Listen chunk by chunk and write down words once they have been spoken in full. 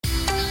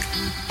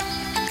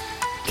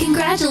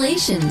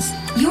Congratulations!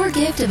 Your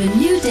gift of a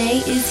new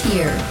day is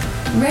here.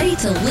 Ready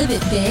to live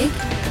it big?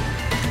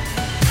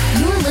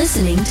 You're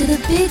listening to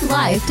the Big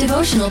Life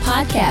Devotional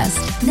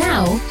Podcast.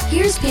 Now,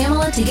 here's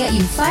Pamela to get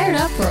you fired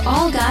up for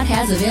all God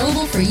has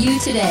available for you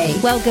today.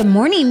 Well, good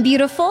morning,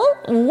 beautiful.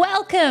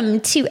 Welcome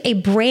to a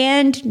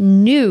brand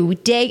new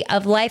day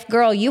of life.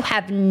 Girl, you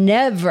have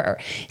never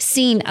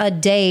seen a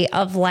day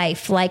of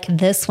life like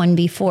this one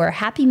before.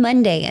 Happy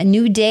Monday, a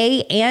new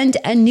day and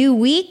a new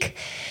week.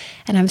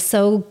 And I'm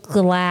so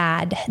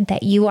glad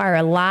that you are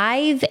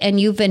alive and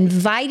you've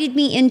invited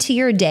me into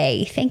your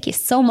day. Thank you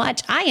so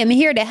much. I am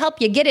here to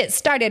help you get it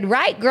started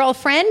right,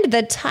 girlfriend.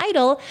 The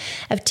title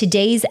of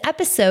today's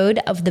episode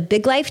of the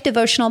Big Life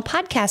Devotional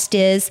Podcast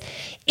is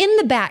In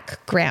the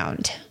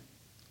Background.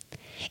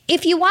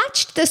 If you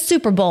watched the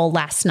Super Bowl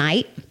last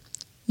night,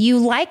 you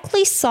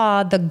likely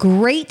saw the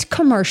great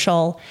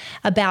commercial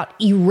about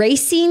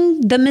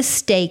erasing the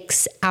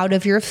mistakes out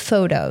of your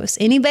photos.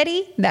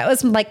 Anybody? That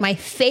was like my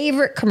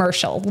favorite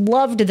commercial.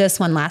 Loved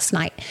this one last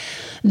night.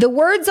 The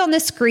words on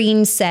the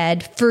screen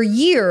said, "For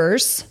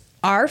years,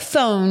 our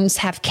phones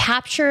have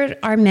captured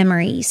our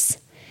memories."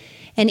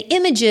 And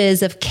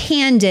images of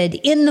candid,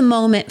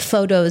 in-the-moment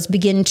photos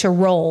begin to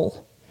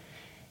roll.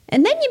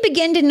 And then you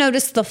begin to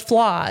notice the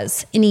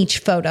flaws in each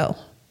photo.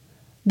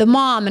 The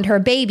mom and her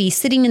baby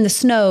sitting in the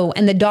snow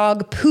and the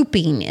dog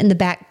pooping in the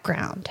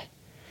background.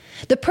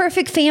 The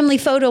perfect family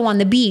photo on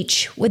the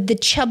beach with the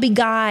chubby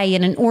guy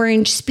in an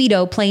orange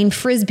Speedo playing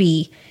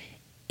Frisbee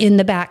in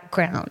the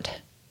background.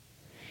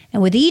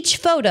 And with each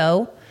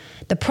photo,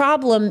 the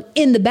problem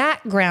in the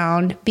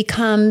background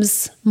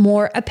becomes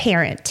more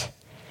apparent.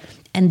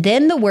 And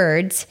then the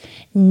words,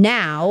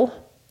 "Now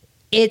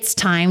it's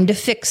time to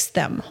fix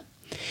them."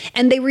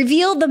 And they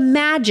reveal the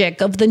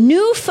magic of the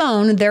new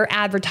phone they're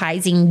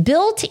advertising,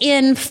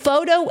 built-in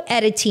photo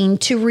editing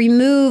to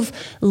remove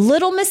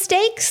little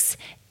mistakes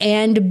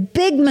and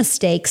big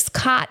mistakes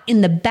caught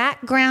in the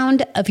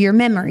background of your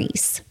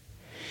memories.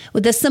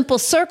 With a simple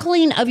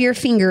circling of your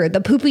finger,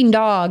 the pooping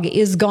dog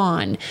is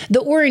gone.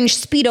 The orange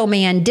Speedo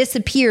man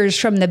disappears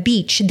from the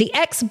beach. The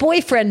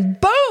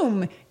ex-boyfriend,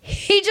 boom,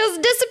 he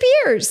just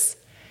disappears.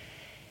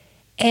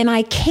 And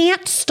I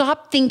can't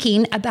stop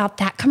thinking about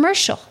that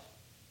commercial.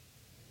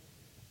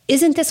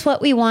 Isn't this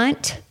what we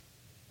want?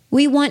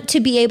 We want to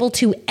be able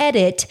to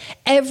edit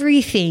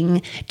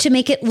everything to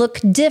make it look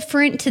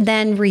different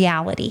than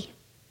reality.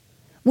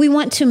 We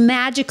want to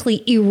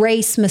magically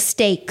erase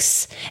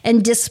mistakes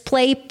and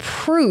display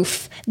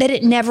proof that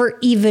it never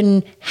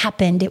even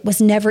happened. It was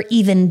never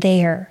even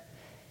there.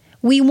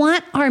 We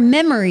want our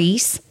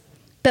memories,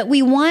 but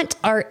we want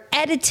our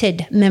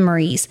edited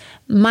memories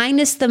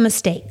minus the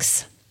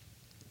mistakes.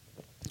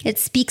 It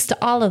speaks to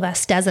all of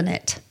us, doesn't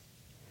it?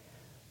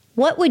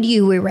 What would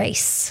you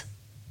erase?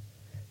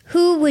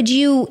 Who would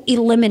you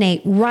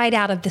eliminate right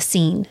out of the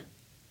scene?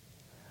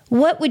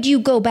 What would you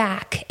go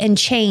back and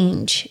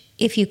change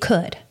if you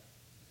could?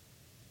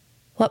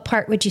 What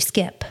part would you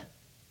skip?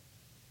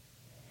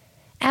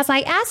 As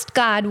I asked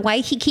God why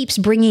he keeps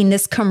bringing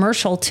this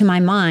commercial to my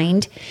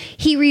mind,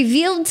 he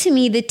revealed to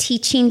me the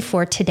teaching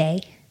for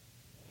today.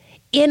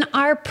 In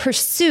our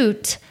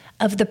pursuit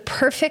of the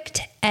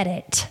perfect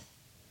edit,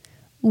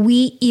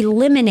 we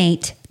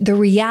eliminate the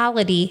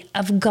reality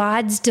of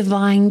God's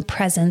divine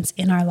presence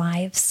in our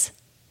lives.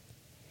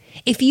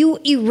 If you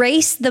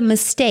erase the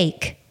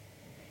mistake,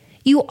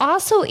 you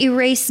also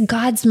erase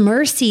God's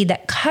mercy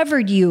that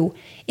covered you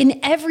in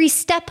every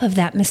step of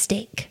that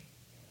mistake.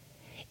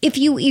 If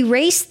you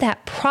erase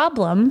that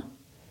problem,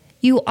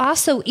 you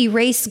also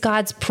erase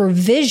God's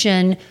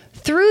provision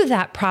through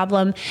that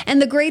problem and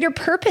the greater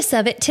purpose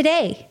of it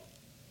today.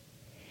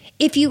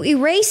 If you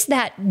erase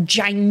that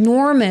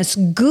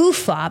ginormous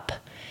goof up,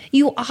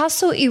 you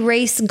also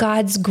erase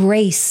God's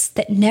grace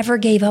that never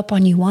gave up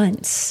on you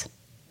once.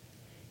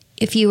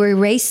 If you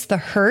erase the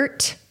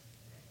hurt,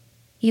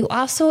 you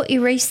also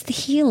erase the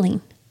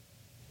healing.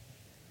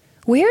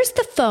 Where's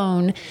the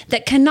phone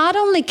that can not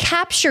only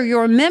capture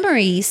your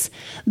memories,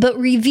 but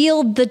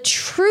reveal the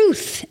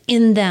truth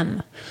in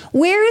them?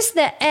 Where's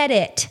the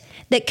edit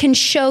that can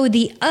show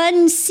the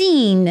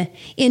unseen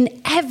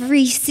in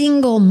every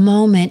single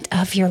moment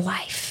of your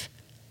life?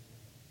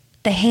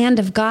 The hand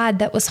of God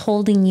that was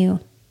holding you,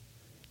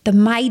 the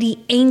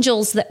mighty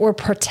angels that were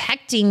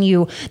protecting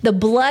you, the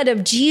blood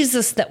of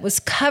Jesus that was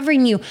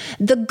covering you,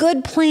 the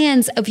good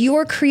plans of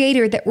your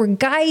Creator that were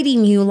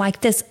guiding you like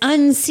this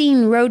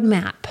unseen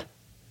roadmap.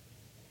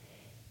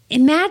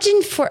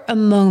 Imagine for a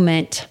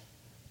moment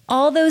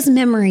all those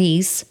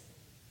memories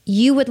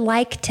you would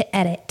like to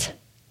edit.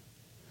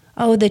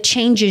 Oh, the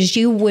changes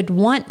you would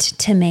want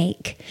to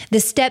make,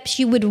 the steps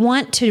you would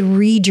want to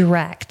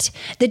redirect,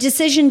 the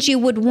decisions you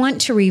would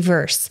want to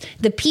reverse,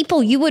 the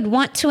people you would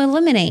want to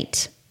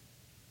eliminate.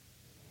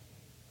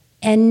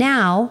 And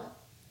now,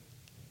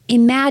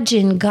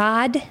 imagine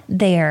God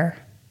there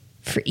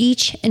for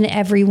each and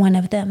every one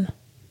of them.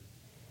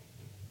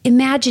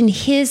 Imagine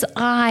his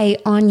eye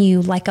on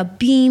you like a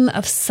beam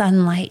of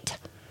sunlight,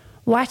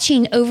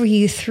 watching over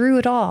you through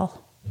it all.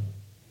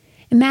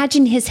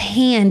 Imagine his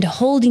hand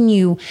holding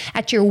you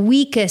at your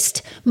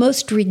weakest,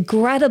 most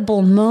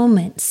regrettable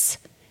moments.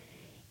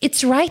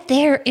 It's right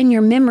there in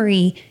your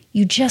memory.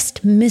 You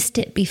just missed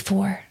it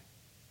before.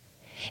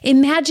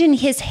 Imagine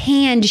his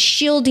hand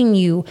shielding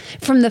you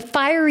from the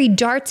fiery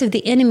darts of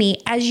the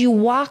enemy as you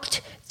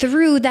walked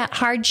through that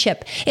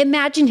hardship.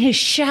 Imagine his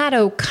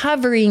shadow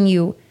covering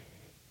you.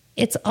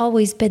 It's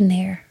always been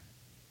there.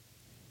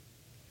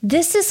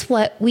 This is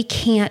what we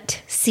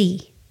can't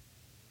see.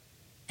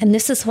 And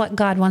this is what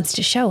God wants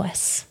to show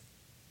us.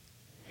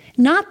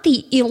 Not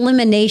the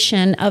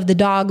elimination of the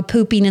dog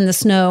pooping in the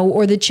snow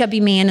or the chubby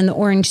man in the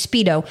orange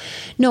Speedo.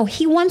 No,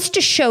 he wants to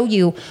show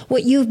you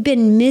what you've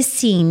been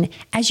missing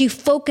as you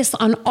focus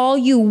on all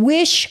you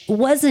wish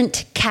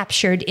wasn't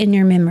captured in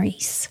your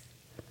memories.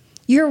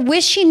 You're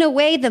wishing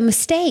away the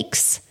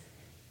mistakes,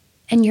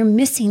 and you're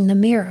missing the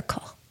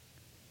miracle.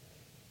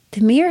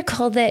 The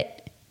miracle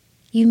that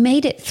you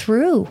made it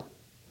through.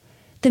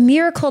 The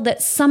miracle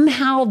that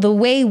somehow the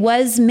way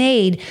was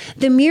made.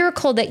 The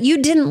miracle that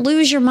you didn't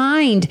lose your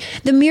mind.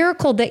 The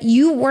miracle that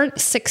you weren't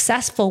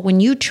successful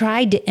when you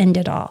tried to end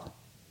it all.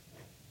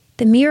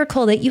 The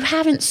miracle that you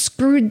haven't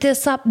screwed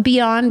this up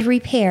beyond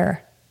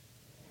repair.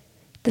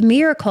 The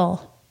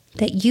miracle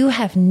that you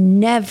have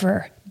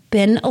never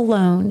been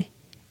alone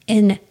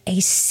in a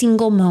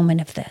single moment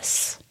of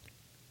this.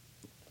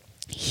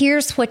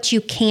 Here's what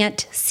you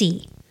can't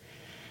see.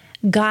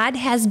 God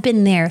has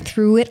been there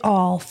through it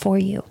all for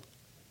you.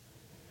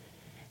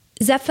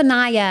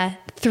 Zephaniah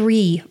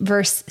 3,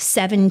 verse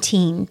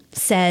 17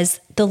 says,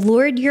 "The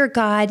Lord your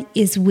God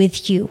is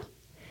with you,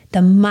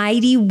 the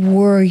mighty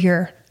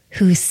warrior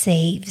who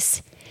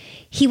saves.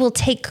 He will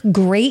take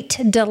great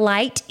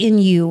delight in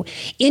you.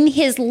 In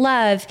his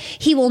love,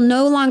 he will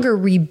no longer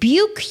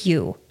rebuke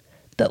you,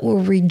 but will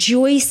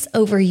rejoice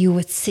over you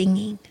with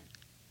singing."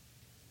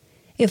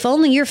 If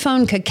only your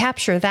phone could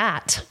capture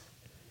that.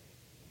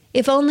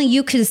 If only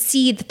you could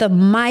see the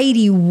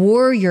mighty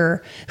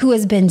warrior who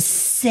has been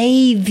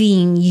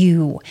saving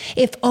you.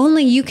 If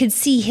only you could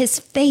see his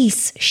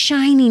face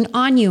shining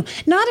on you,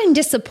 not in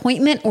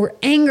disappointment or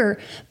anger,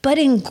 but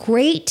in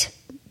great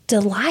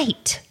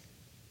delight.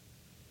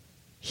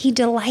 He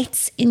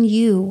delights in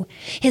you.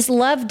 His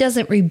love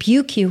doesn't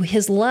rebuke you.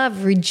 His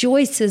love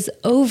rejoices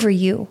over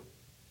you.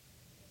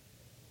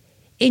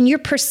 In your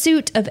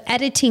pursuit of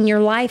editing your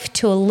life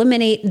to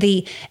eliminate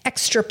the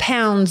extra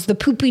pounds, the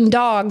pooping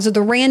dogs, or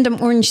the random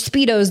orange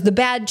Speedos, the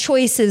bad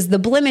choices, the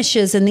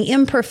blemishes, and the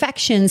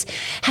imperfections,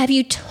 have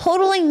you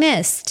totally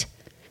missed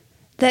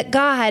that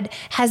God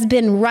has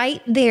been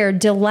right there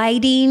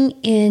delighting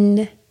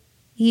in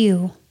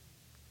you?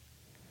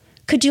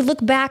 Could you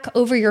look back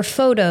over your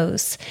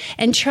photos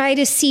and try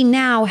to see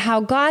now how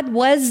God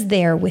was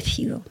there with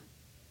you?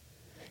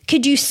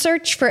 Could you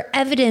search for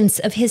evidence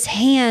of his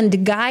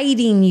hand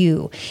guiding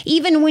you,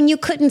 even when you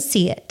couldn't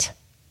see it?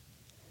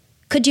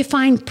 Could you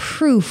find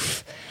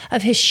proof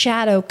of his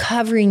shadow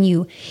covering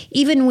you,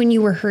 even when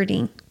you were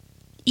hurting,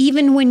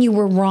 even when you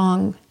were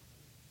wrong,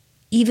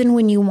 even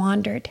when you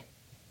wandered?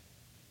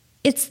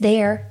 It's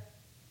there.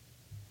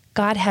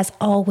 God has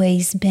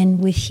always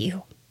been with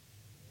you.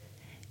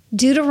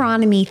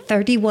 Deuteronomy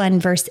 31,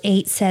 verse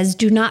 8 says,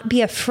 "Do not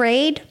be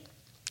afraid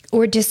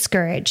or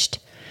discouraged,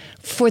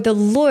 for the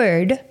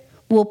Lord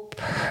will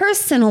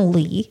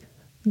personally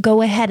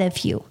go ahead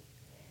of you.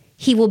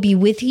 He will be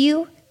with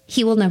you.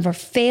 He will never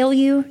fail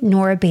you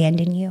nor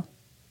abandon you."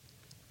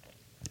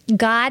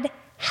 God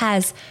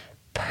has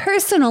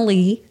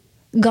personally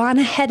gone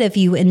ahead of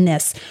you in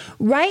this.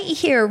 Right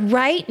here,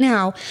 right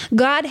now,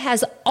 God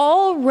has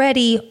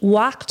already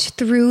walked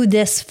through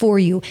this for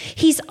you.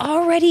 He's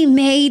already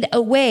made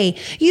a way.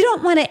 You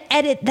don't want to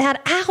edit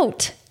that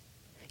out.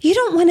 You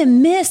don't want to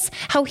miss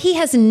how he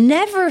has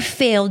never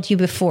failed you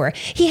before.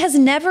 He has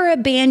never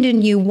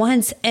abandoned you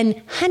once.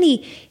 And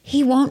honey,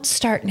 he won't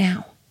start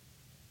now.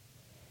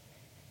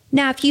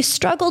 Now, if you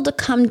struggle to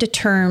come to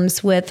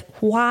terms with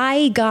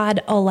why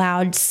God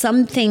allowed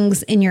some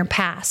things in your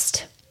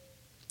past,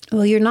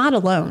 well, you're not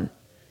alone.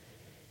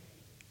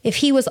 If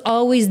he was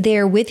always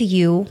there with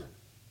you,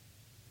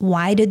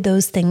 why did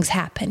those things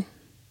happen?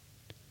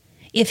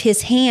 If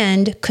his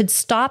hand could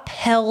stop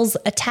hell's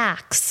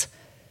attacks,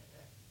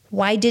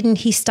 why didn't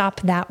he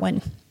stop that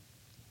one?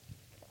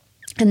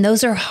 And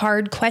those are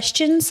hard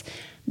questions.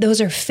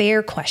 Those are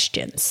fair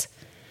questions.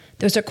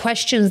 Those are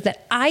questions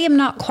that I am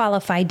not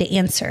qualified to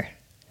answer.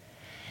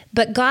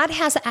 But God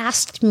has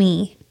asked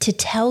me to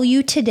tell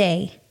you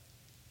today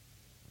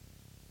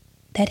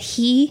that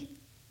he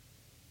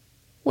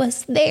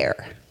was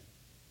there.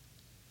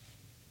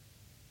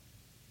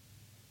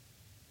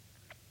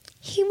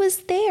 He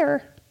was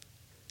there.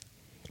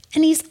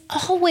 And he's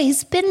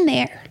always been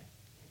there.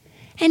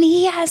 And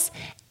he has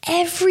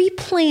every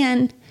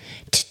plan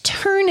to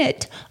turn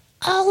it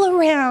all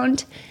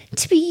around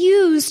to be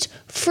used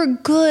for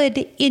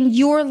good in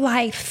your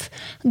life.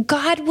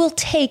 God will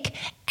take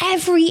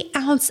every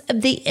ounce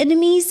of the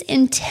enemy's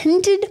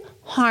intended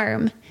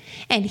harm,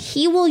 and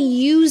he will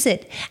use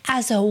it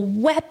as a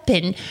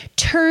weapon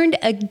turned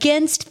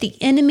against the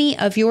enemy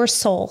of your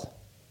soul.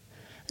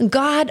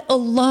 God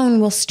alone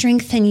will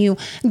strengthen you.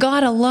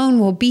 God alone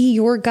will be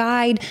your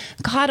guide.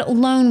 God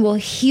alone will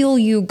heal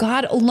you.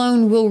 God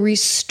alone will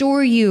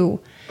restore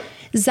you.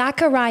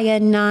 Zechariah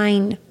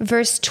 9,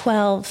 verse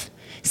 12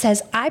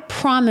 says, I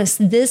promise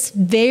this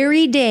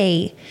very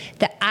day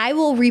that I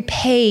will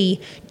repay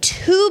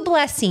 2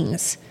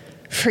 blessings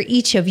for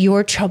each of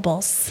your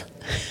troubles.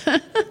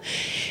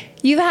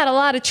 You've had a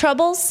lot of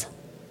troubles?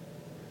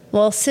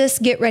 Well, sis,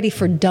 get ready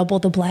for double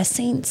the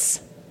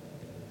blessings.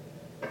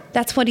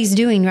 That's what he's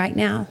doing right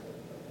now.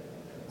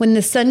 When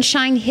the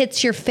sunshine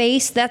hits your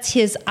face, that's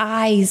his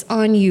eyes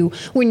on you.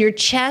 When your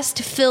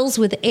chest fills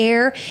with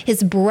air,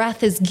 his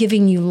breath is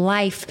giving you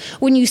life.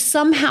 When you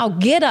somehow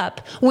get up,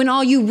 when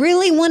all you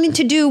really wanted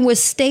to do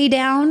was stay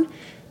down,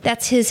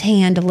 that's his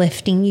hand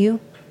lifting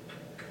you.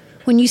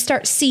 When you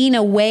start seeing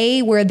a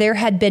way where there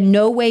had been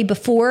no way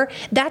before,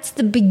 that's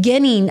the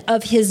beginning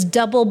of his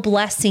double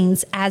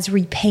blessings as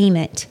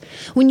repayment.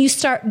 When you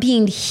start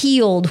being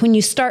healed, when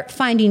you start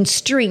finding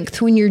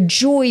strength, when your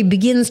joy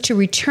begins to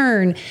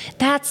return,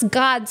 that's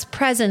God's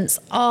presence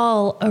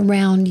all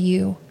around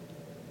you.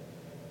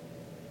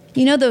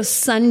 You know those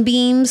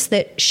sunbeams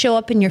that show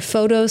up in your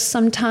photos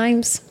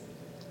sometimes?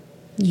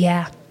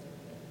 Yeah.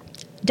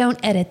 Don't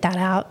edit that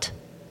out.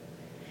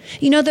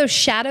 You know those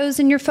shadows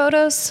in your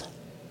photos?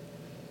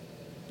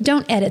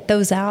 Don't edit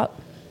those out.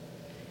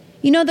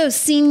 You know those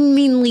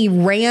seemingly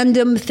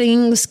random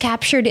things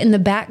captured in the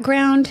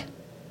background?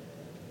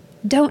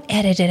 Don't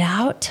edit it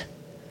out.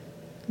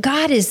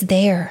 God is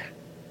there.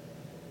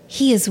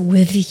 He is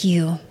with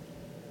you.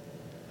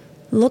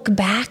 Look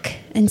back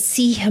and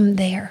see him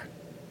there.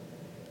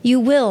 You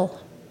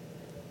will.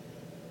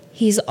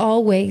 He's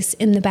always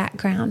in the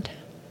background.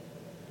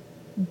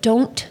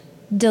 Don't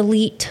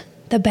delete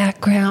the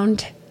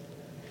background.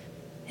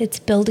 It's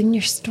building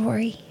your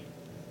story.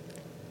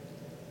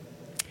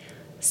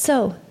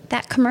 So,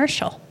 that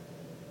commercial,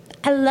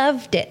 I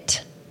loved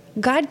it.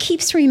 God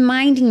keeps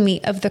reminding me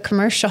of the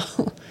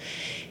commercial.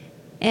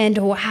 And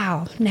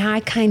wow, now I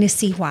kind of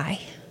see why.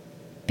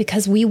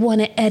 Because we want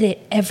to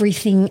edit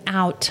everything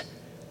out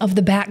of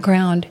the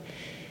background.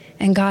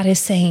 And God is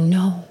saying,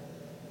 no,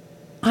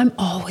 I'm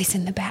always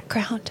in the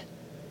background.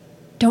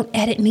 Don't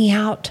edit me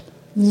out.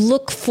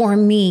 Look for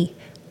me.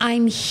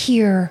 I'm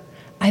here.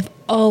 I've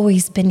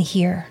always been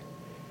here.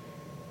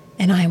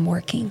 And I'm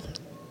working.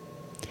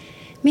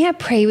 May I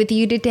pray with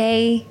you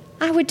today?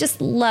 I would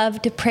just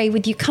love to pray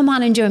with you. Come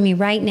on and join me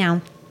right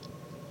now.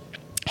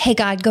 Hey,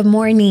 God, good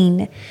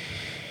morning.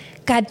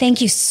 God,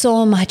 thank you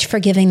so much for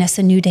giving us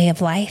a new day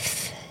of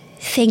life.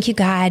 Thank you,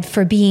 God,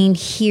 for being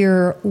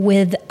here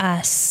with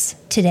us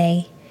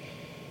today.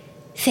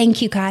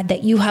 Thank you, God,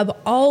 that you have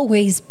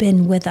always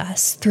been with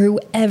us through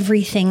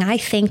everything. I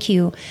thank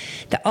you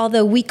that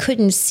although we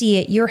couldn't see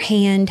it, your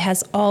hand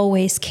has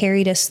always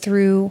carried us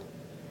through.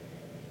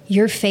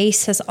 Your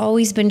face has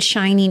always been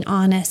shining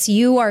on us.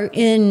 You are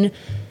in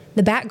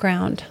the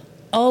background,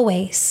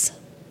 always.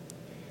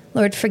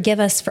 Lord, forgive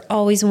us for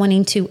always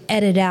wanting to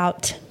edit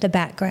out the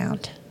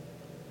background.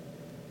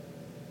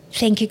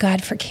 Thank you,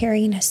 God, for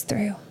carrying us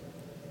through.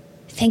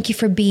 Thank you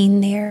for being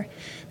there.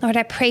 Lord,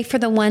 I pray for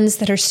the ones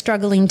that are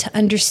struggling to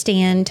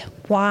understand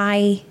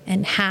why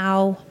and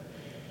how.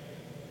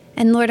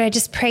 And Lord, I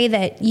just pray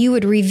that you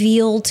would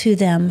reveal to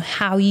them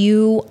how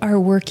you are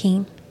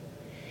working.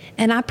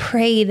 And I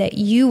pray that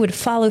you would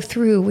follow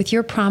through with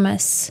your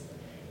promise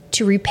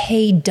to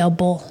repay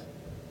double.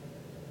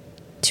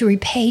 To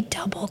repay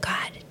double,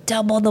 God.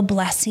 Double the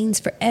blessings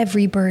for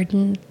every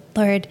burden,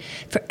 Lord,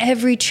 for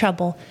every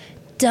trouble.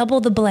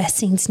 Double the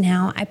blessings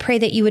now. I pray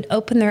that you would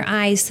open their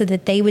eyes so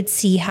that they would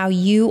see how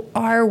you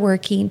are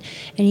working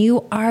and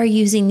you are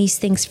using these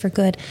things for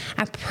good.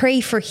 I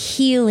pray for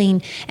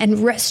healing and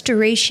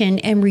restoration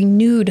and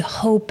renewed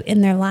hope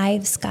in their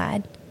lives,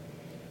 God.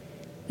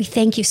 We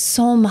thank you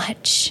so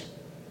much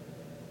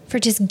for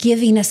just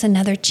giving us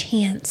another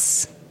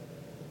chance.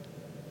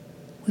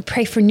 We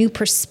pray for new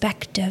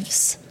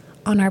perspectives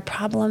on our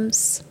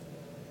problems.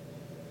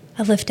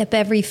 I lift up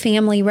every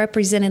family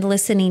represented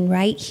listening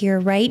right here,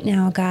 right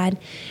now, God,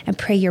 and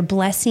pray your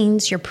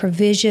blessings, your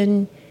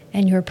provision,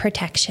 and your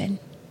protection.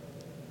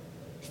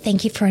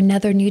 Thank you for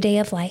another new day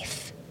of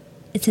life.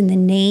 It's in the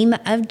name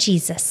of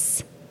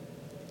Jesus.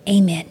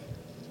 Amen.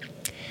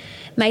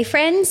 My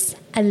friends,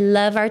 I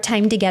love our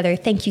time together.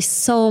 Thank you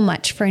so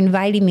much for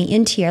inviting me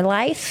into your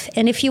life.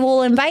 And if you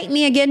will invite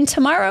me again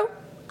tomorrow,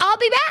 I'll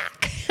be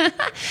back.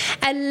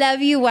 I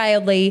love you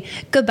wildly.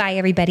 Goodbye,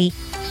 everybody.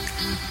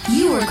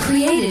 You were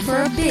created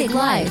for a big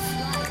life.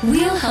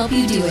 We'll help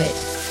you do it.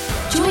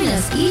 Join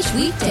us each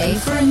weekday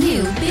for a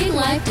new Big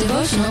Life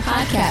devotional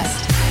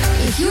podcast.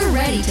 If you're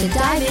ready to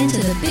dive into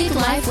the Big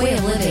Life way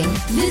of living,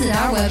 visit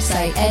our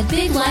website at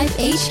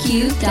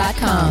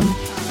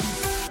biglifehq.com.